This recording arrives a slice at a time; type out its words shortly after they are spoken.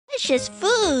delicious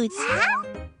foods.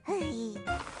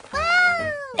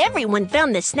 Everyone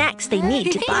found the snacks they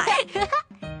need to buy.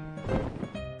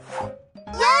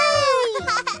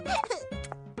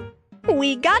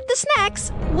 We got the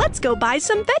snacks. Let's go buy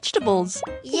some vegetables.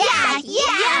 Yeah.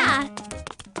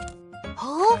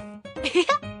 Huh?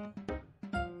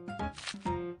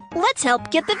 Let's help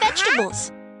get the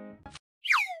vegetables.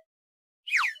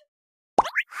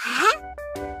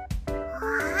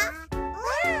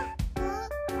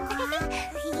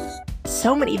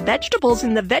 So many vegetables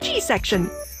in the veggie section.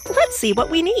 Let's see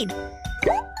what we need.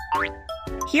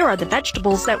 Here are the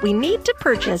vegetables that we need to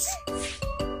purchase.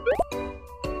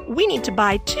 We need to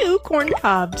buy 2 corn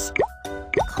cobs.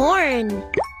 Corn.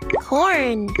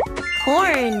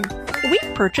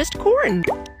 We've purchased corn.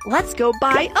 Let's go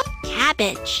buy a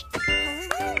cabbage.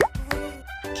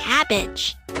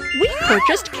 We've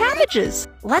purchased cabbages.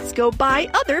 Let's go buy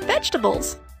other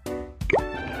vegetables.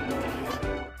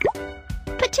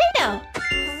 Potato.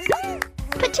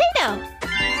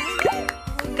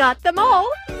 Got them all.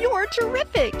 You're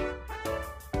terrific.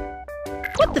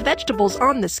 Put the vegetables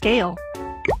on the scale.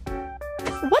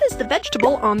 What is the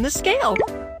vegetable on the scale?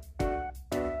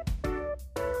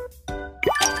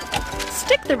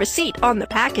 Stick the receipt on the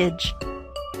package.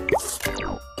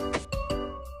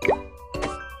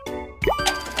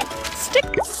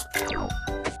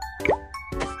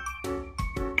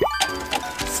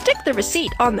 Stick the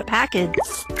receipt on the package.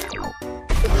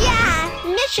 Yeah!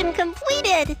 Mission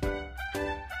completed!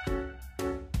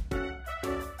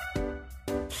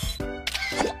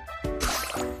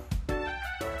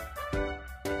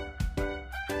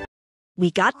 We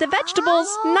got the vegetables.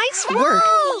 Nice work.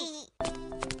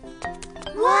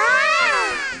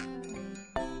 Wow!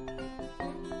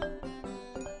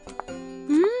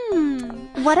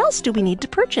 What else do we need to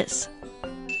purchase?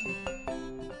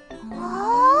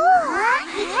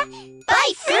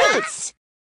 Buy fruits!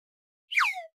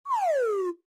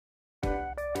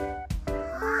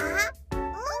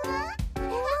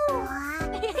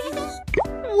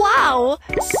 Wow!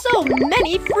 So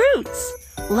many fruits!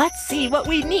 Let's see what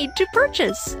we need to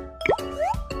purchase.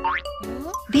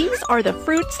 These are the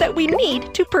fruits that we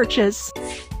need to purchase.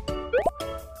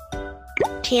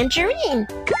 Tangerine.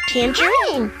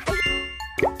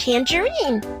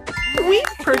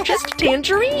 We've purchased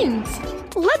tangerines.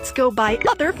 Let's go buy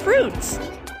other fruits.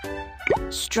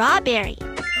 Strawberry.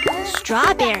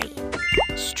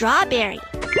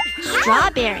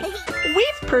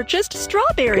 We've purchased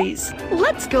strawberries.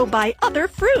 Let's go buy other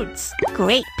fruits.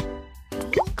 Grape.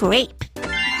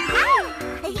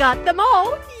 Got them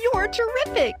all. You're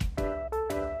terrific.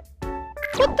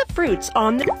 Put the fruits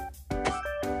on the...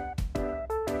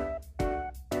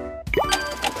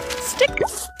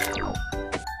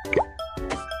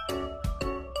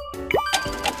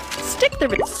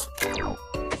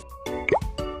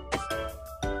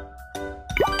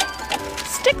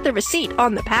 Stick the receipt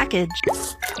on the package.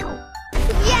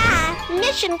 Yeah!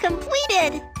 Mission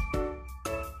completed!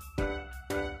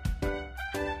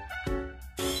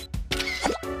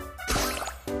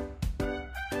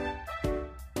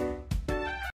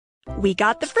 We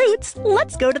got the fruits.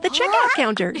 Let's go to the checkout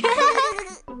counter.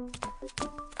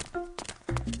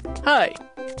 Hi.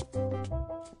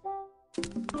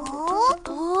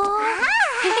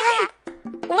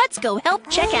 Let's go help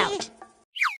check out.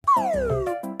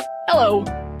 Hello.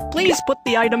 Please put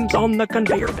the items on the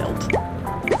conveyor belt.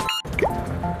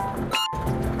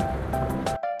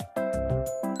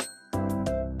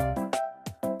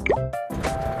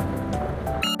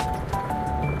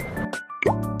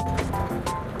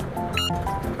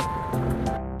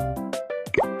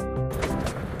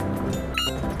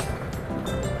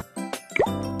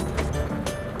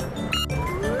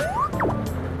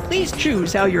 Please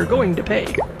choose how you're going to pay.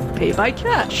 Pay by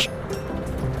cash.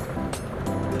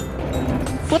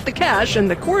 Put the cash in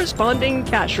the corresponding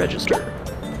cash register.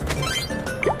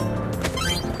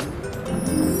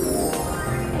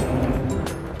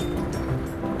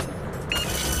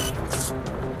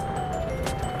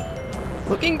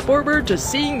 Looking forward to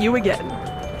seeing you again.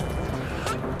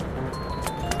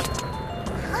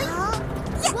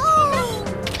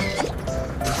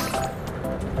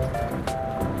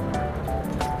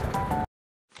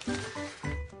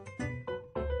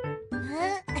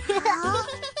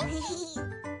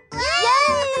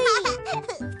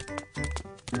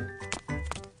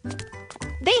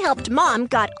 They helped Mom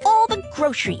got all the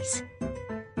groceries.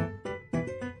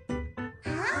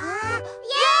 Yay!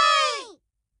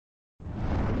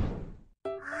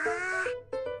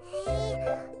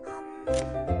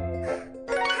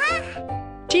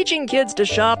 Teaching kids to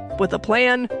shop with a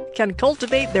plan can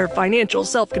cultivate their financial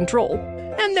self-control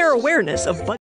and their awareness of budget.